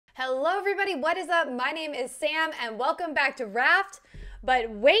Hello everybody, what is up? My name is Sam and welcome back to Raft. But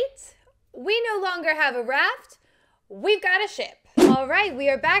wait, we no longer have a raft, we've got a ship. Alright, we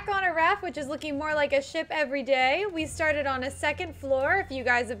are back on a raft, which is looking more like a ship every day. We started on a second floor. If you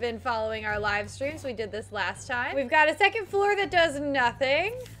guys have been following our live streams, we did this last time. We've got a second floor that does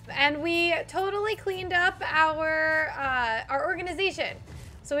nothing. And we totally cleaned up our organization.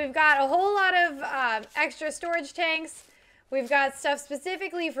 So we've got a whole lot of extra storage tanks. We've got stuff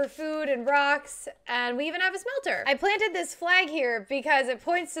specifically for food and rocks, and we even have a smelter. I planted this flag here because it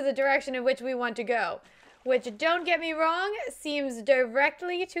points to the direction in which we want to go, which, don't get me wrong, seems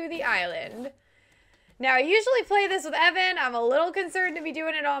directly to the island. Now, I usually play this with Evan. I'm a little concerned to be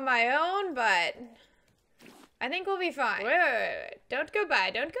doing it on my own, but I think we'll be fine. Wait. Don't go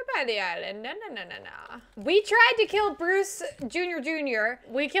by the island. No. We tried to kill Bruce Jr.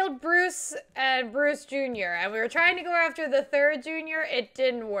 We killed Bruce and Bruce Jr. And we were trying to go after the third Jr. It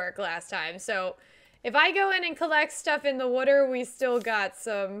didn't work last time. So if I go in and collect stuff in the water, we still got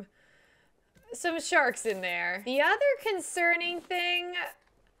some sharks in there. The other concerning thing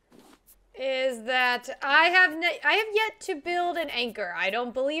is that I have yet to build an anchor. I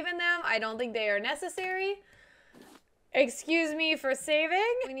don't believe in them. I don't think they are necessary. Excuse me for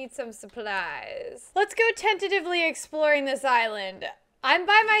saving. We need some supplies. Let's go tentatively exploring this island. I'm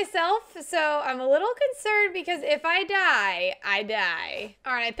by myself, so I'm a little concerned because if I die, I die.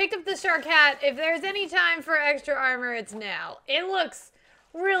 All right, I picked up the shark hat. If there's any time for extra armor, it's now. It looks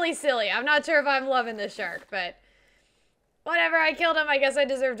really silly. I'm not sure if I'm loving this shark, but whatever. I killed him. I guess I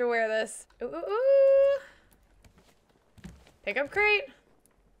deserve to wear this. Ooh. Pick up crate.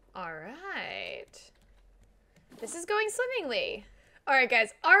 All right. This is going swimmingly. All right,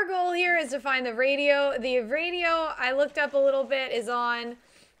 guys, our goal here is to find the radio. The radio, I looked up a little bit, is on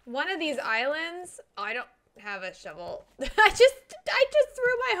one of these islands. Oh, I don't have a shovel. I just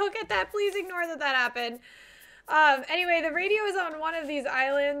threw my hook at that. Please ignore that happened. Anyway, the radio is on one of these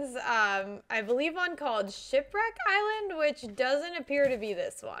islands. I believe one called Shipwreck Island, which doesn't appear to be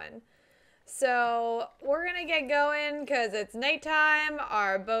this one. So we're gonna get going because it's nighttime,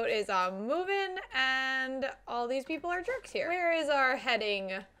 our boat is moving, and all these people are jerks here. Where is our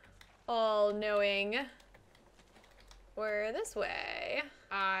heading? All-knowing. We're this way.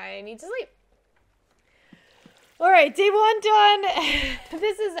 I need to sleep. All right, day one done.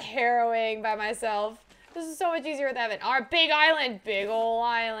 This is harrowing by myself. This is so much easier with Evan. Our big island, big ol'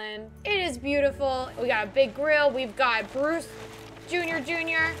 island. It is beautiful. We got a big grill. We've got Bruce Jr.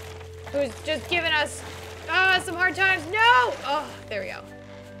 who's just giving us some hard times. No! Oh, there we go.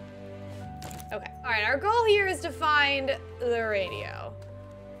 Okay. All right, our goal here is to find the radio.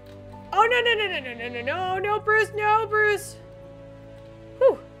 Oh, no, Bruce, no, Bruce.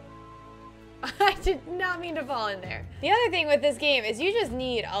 Whew. I did not mean to fall in there. The other thing with this game is you just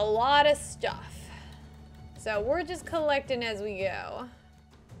need a lot of stuff. So we're just collecting as we go.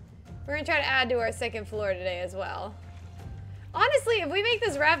 We're gonna try to add to our second floor today as well. Honestly, if we make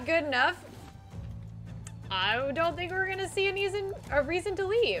this raft good enough, I don't think we're gonna see a reason to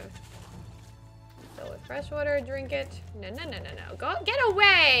leave. Fill with fresh water, drink it. No. Go, get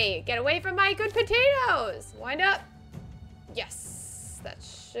away! Get away from my good potatoes! Wind up. Yes, that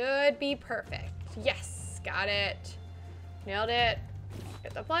should be perfect. Yes, got it. Nailed it.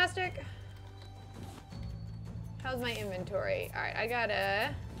 Get the plastic. How's my inventory? All right, I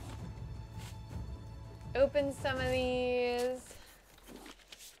gotta open some of these.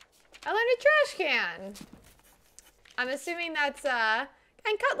 I learned a trash can. I'm assuming that's, and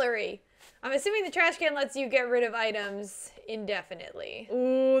cutlery. I'm assuming the trash can lets you get rid of items indefinitely.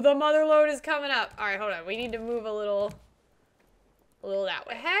 Ooh, the mother load is coming up. All right, hold on. We need to move a little that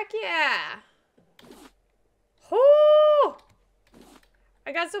way. Heck yeah. Oh,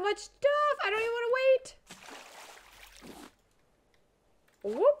 I got so much stuff. I don't even want to wait.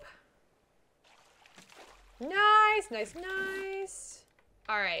 Whoop. Nice.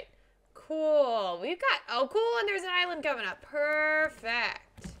 All right, cool. We've got, oh, cool, and there's an island coming up.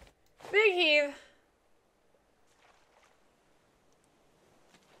 Perfect. Big heave.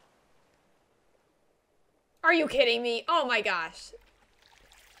 Are you kidding me? Oh my gosh.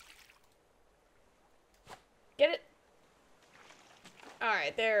 Get it? All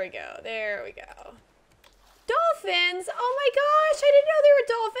right, there we go. Dolphins? Oh my gosh, I didn't know there were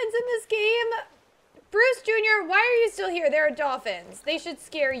dolphins in this game. Bruce Jr., why are you still here? There are dolphins. They should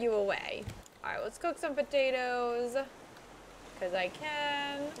scare you away. All right, let's cook some potatoes. Because I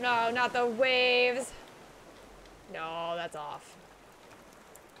can. No, not the waves. No, that's off.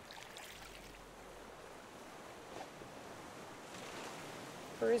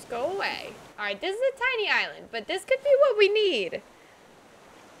 Bruce, go away. All right, this is a tiny island, but this could be what we need.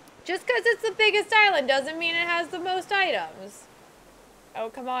 Just because it's the biggest island doesn't mean it has the most items. Oh,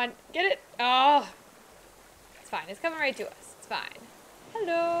 come on. Get it. Oh. It's fine. It's coming right to us. It's fine.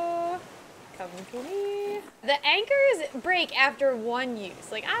 Hello. Come to me. The anchors break after one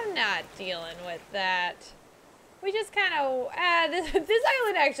use. Like, I'm not dealing with that. We just kind of, this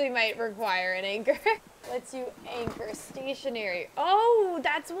island actually might require an anchor. Lets you anchor stationary. Oh,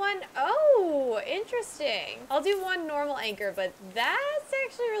 that's one. Oh, interesting. I'll do one normal anchor, but that's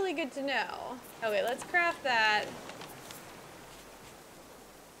actually really good to know. Okay, let's craft that.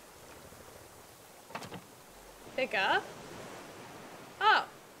 Pick up. Oh.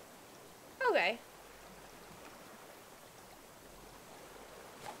 Okay.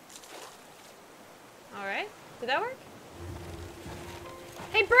 All right. Did that work?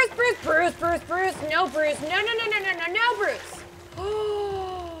 Hey, Bruce, Bruce, Bruce, Bruce, Bruce. No, Bruce. No, no, no, no, no, no, no, Bruce.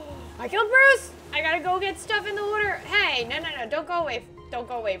 Oh, I killed Bruce. I gotta go get stuff in the water. Hey, no, no, no. Don't go away. Don't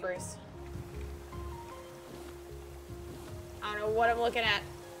go away, Bruce. I don't know what I'm looking at.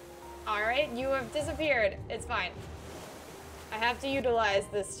 All right, you have disappeared. It's fine. I have to utilize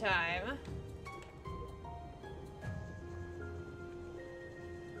this time.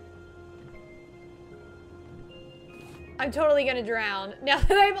 I'm totally gonna drown. Now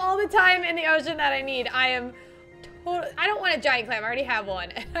that I have all the time in the ocean that I need, I am totally, I don't want a giant clam, I already have one.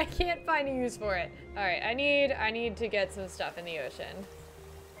 And I can't find a use for it. All right, I need to get some stuff in the ocean.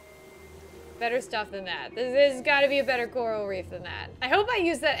 Better stuff than that. There's gotta be a better coral reef than that. I hope I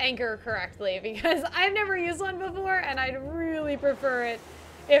used that anchor correctly because I've never used one before and I'd really prefer it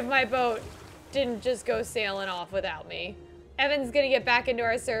if my boat didn't just go sailing off without me. Evan's gonna get back into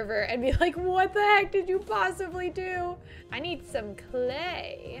our server and be like, what the heck did you possibly do? I need some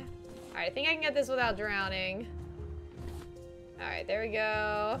clay. All right, I think I can get this without drowning. All right, there we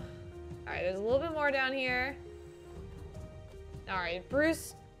go. All right, there's a little bit more down here. All right,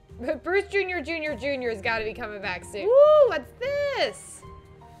 Bruce Jr. has got to be coming back soon. Woo, what's this?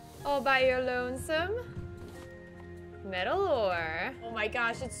 All by your lonesome. Metal ore. Oh my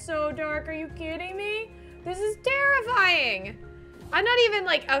gosh, it's so dark. Are you kidding me? This is terrifying. I'm not even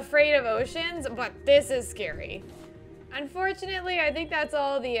like afraid of oceans, but this is scary. Unfortunately, I think that's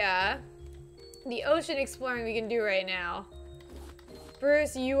all the ocean exploring we can do right now.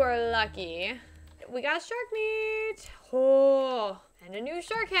 Bruce, you are lucky. We got shark meat. Oh, and a new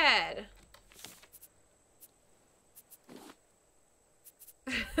shark head.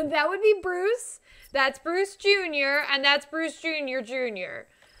 That would be Bruce. That's Bruce Jr. and that's Bruce Jr.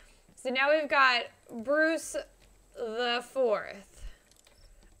 So now we've got Bruce the 4th.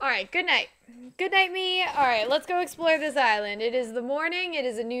 All right, good night. Good night, me. All right, let's go explore this island. It is the morning. It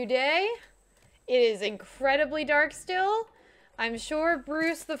is a new day. It is incredibly dark still. I'm sure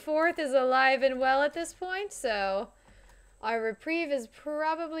Bruce the 4th is alive and well at this point, so our reprieve is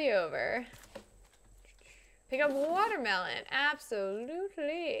probably over. Pick up watermelon.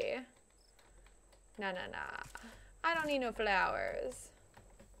 Absolutely. Nah. I don't need no flowers.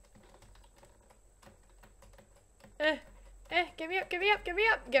 Get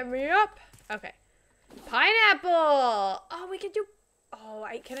me up. Okay. Pineapple. Oh, we could do,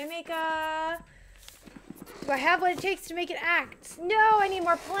 can I make a, do I have what it takes to make an axe? No, I need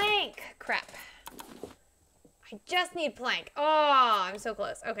more plank. Crap. I just need plank. Oh, I'm so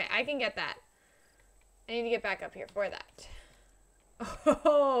close. Okay, I can get that. I need to get back up here for that.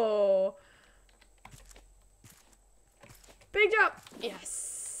 Oh. Big jump.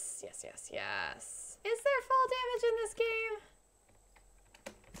 Yes. Is there fall damage in this game?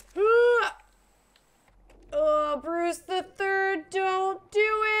 Oh, Bruce the 3rd, don't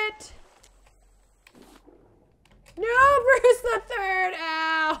do it. No, Bruce the 3rd.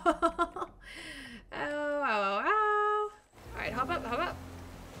 Ow. Ow. All right, hop up.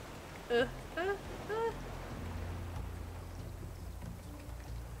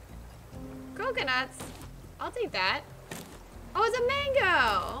 Coconuts. I'll take that. Oh, it's a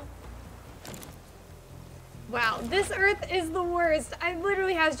mango. Wow, this earth is the worst. It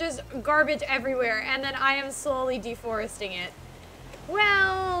literally has just garbage everywhere, and then I am slowly deforesting it.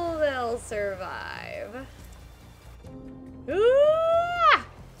 Well, they'll survive. Ooh!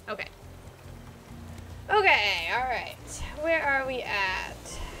 Okay, all right. Where are we at?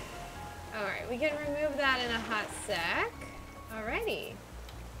 All right, we can remove that in a hot sec. Alrighty.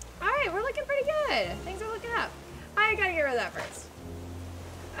 All right, we're looking pretty good. Things are looking up. I gotta get rid of that first.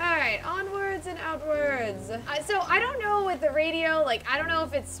 All right, onwards and outwards. So I don't know with the radio, like, I don't know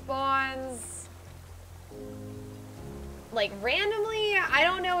if it spawns like randomly. I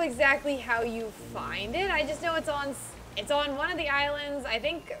don't know exactly how you find it. I just know it's on one of the islands. I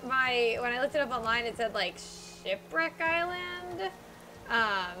think when I looked it up online, it said like Shipwreck Island.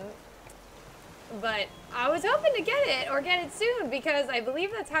 but I was hoping to get it or get it soon because I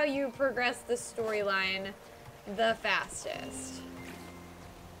believe that's how you progress the storyline the fastest.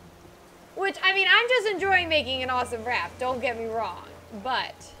 Which, I mean, I'm just enjoying making an awesome raft, don't get me wrong,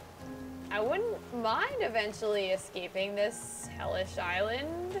 but I wouldn't mind eventually escaping this hellish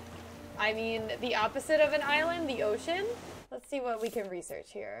island. I mean, the opposite of an island, the ocean. Let's see what we can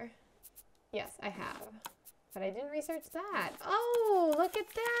research here. Yes, I have. But I didn't research that. Oh, look at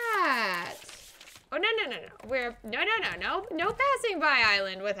that. Oh, no passing by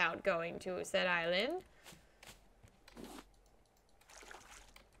island without going to said island.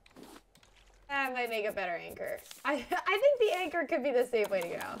 That might make a better anchor. I think the anchor could be the safe way to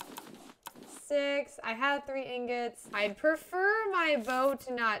go. 6, I had 3 ingots. I'd prefer my boat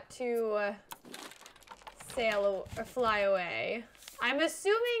not to sail or fly away. I'm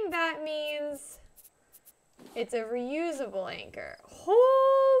assuming that means it's a reusable anchor.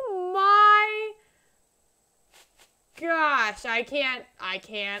 Oh my gosh, I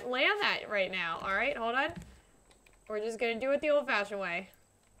can't land that right now. All right, hold on. We're just gonna do it the old-fashioned way.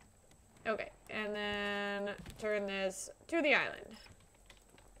 Okay, and then turn this to the island.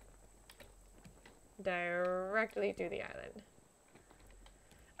 Directly to the island.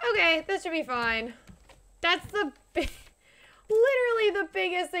 Okay, this should be fine. That's the literally the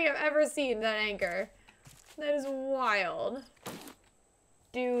biggest thing I've ever seen, that anchor. That is wild.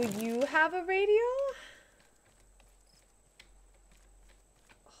 Do you have a radio?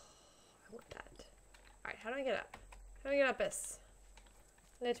 Oh, I want that. Alright, how do I get up? How do I get up this?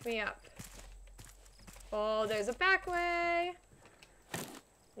 Lift me up. Oh, there's a back way.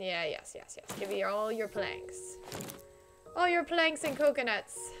 Yeah, yes. Give me all your planks. All your planks and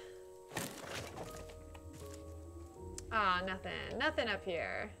coconuts. Ah, nothing. Nothing up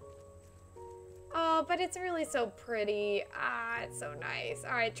here. Oh, but it's really so pretty. Ah, it's so nice.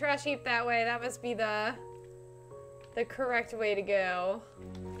 All right, trash heap that way. That must be the correct way to go.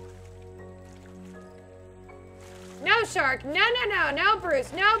 No, shark. No,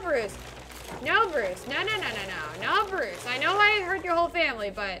 Bruce. No, Bruce. No, Bruce. No, Bruce. I know I hurt your whole family,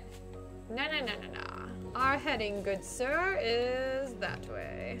 but no. Our heading, good sir, is that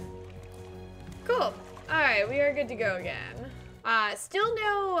way. Cool. All right, we are good to go again. Still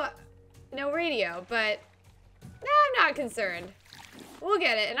no radio, but I'm not concerned. We'll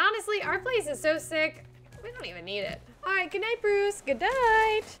get it. And honestly, our place is so sick, we don't even need it. All right, good night, Bruce. Good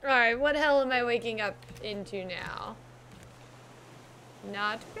night. All right, what hell am I waking up into now?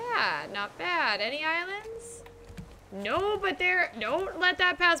 Not bad, not bad. Any islands? No, but don't let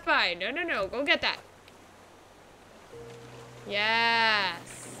that pass by. No, go get that.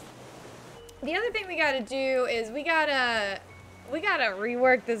 Yes. The other thing we gotta do is we gotta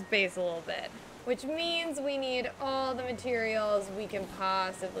rework this base a little bit, which means we need all the materials we can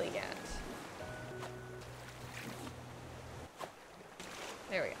possibly get.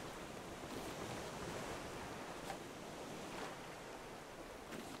 There we go.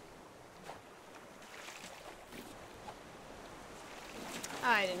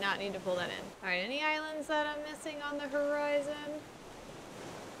 I did not need to pull that in. All right, any islands that I'm missing on the horizon?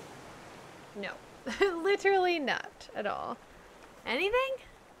 No, literally not at all. Anything?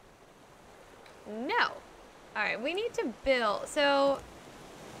 No. All right, we need to build. So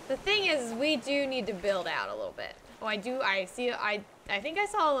the thing is, we do need to build out a little bit. Oh, I do. I think I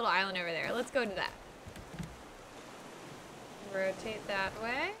saw a little island over there. Let's go to that. Rotate that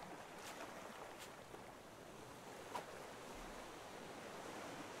way.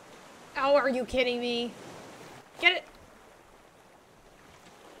 Oh, are you kidding me? Get it.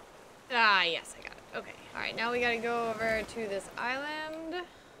 Ah, yes, I got it. Okay. All right, now we gotta go over to this island.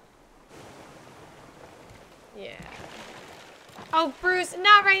 Yeah. Oh, Bruce,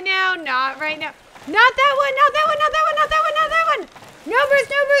 not right now. Not right now. Not that one. Not that one. Not that one. Not that one. Not that one. No, Bruce.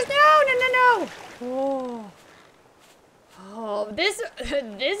 No, Bruce. No. Oh. Oh, this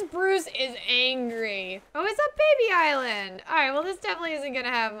Bruce is angry. Oh, it's a baby island. All right, well, this definitely isn't gonna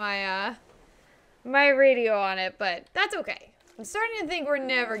have my my radio on it, but that's okay. I'm starting to think we're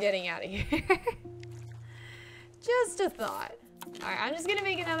never getting out of here. Just a thought. All right, I'm just gonna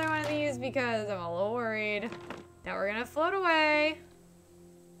make another one of these because I'm a little worried that we're gonna float away.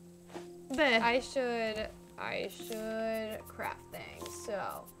 But I should craft things.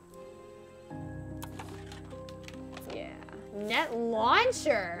 So, yeah. Net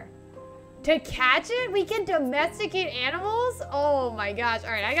launcher. To catch it, we can domesticate animals? Oh my gosh.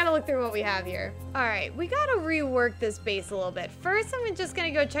 All right, I gotta look through what we have here. All right, we gotta rework this base a little bit. First, I'm just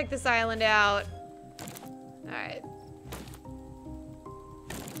gonna go check this island out. All right.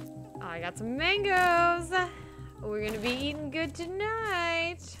 Oh, I got some mangoes. We're gonna be eating good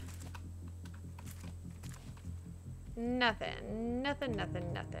tonight. Nothing. Nothing,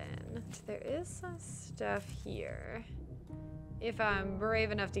 nothing, nothing. There is some stuff here. If I'm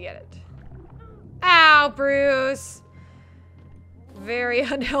brave enough to get it. Ow, Bruce! Very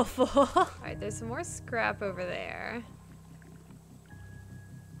unhelpful. Alright, there's some more scrap over there.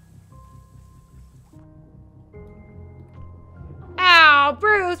 Ow,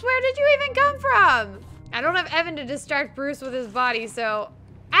 Bruce, where did you even come from? I don't have Evan to distract Bruce with his body, so...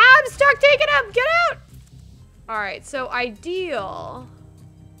 Ow, I'm stuck taking him! Get out! Alright, so ideal.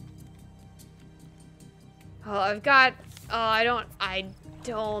 Oh, I've got... Oh, I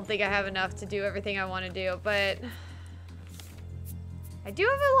don't think I have enough to do everything I want to do, but... I do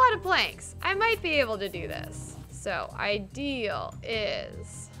have a lot of planks. I might be able to do this. So, ideal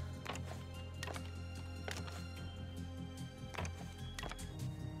is...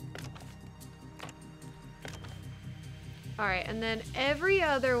 Alright, and then every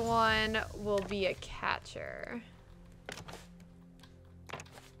other one will be a catcher.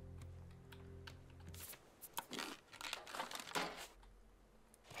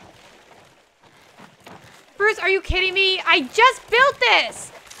 Bruce, are you kidding me? I just built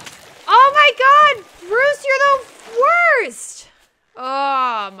this! Oh my god! Bruce, you're the worst!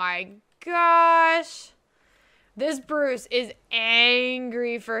 Oh my gosh. This Bruce is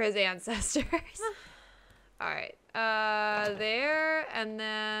angry for his ancestors. Alright. There, and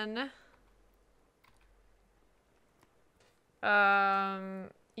then...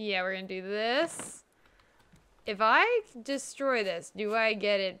 yeah, we're gonna do this. If I destroy this, do I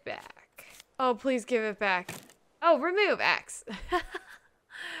get it back? Oh, please give it back. Oh, remove X.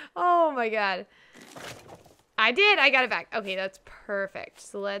 Oh my god. I did, I got it back. Okay, that's perfect.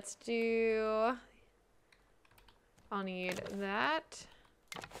 So let's do... I'll need that.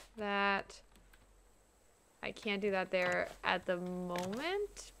 That. I can't do that there at the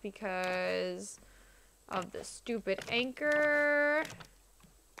moment because of the stupid anchor.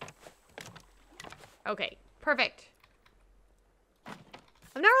 Okay, perfect.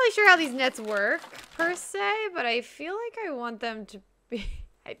 I'm not really sure how these nets work, per se, but I feel like I want them to be...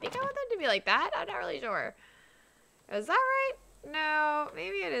 I think I want them to be like that. I'm not really sure. Is that right? No,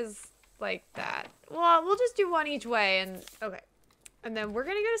 maybe it is like that. Well, we'll just do one each way, and... Okay. And then we're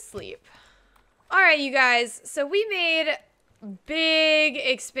gonna go to sleep. Alright, you guys. So we made big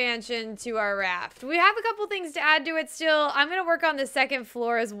expansion to our raft. We have a couple things to add to it still. I'm gonna work on the second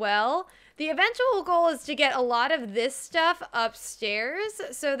floor as well. The eventual goal is to get a lot of this stuff upstairs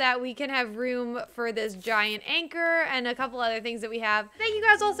so that we can have room for this giant anchor and a couple other things that we have. Thank you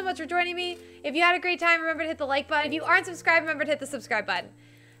guys all so much for joining me. If you had a great time, remember to hit the like button. If you aren't subscribed, remember to hit the subscribe button.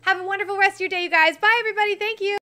 Have a wonderful rest of your day, you guys. Bye, everybody. Thank you.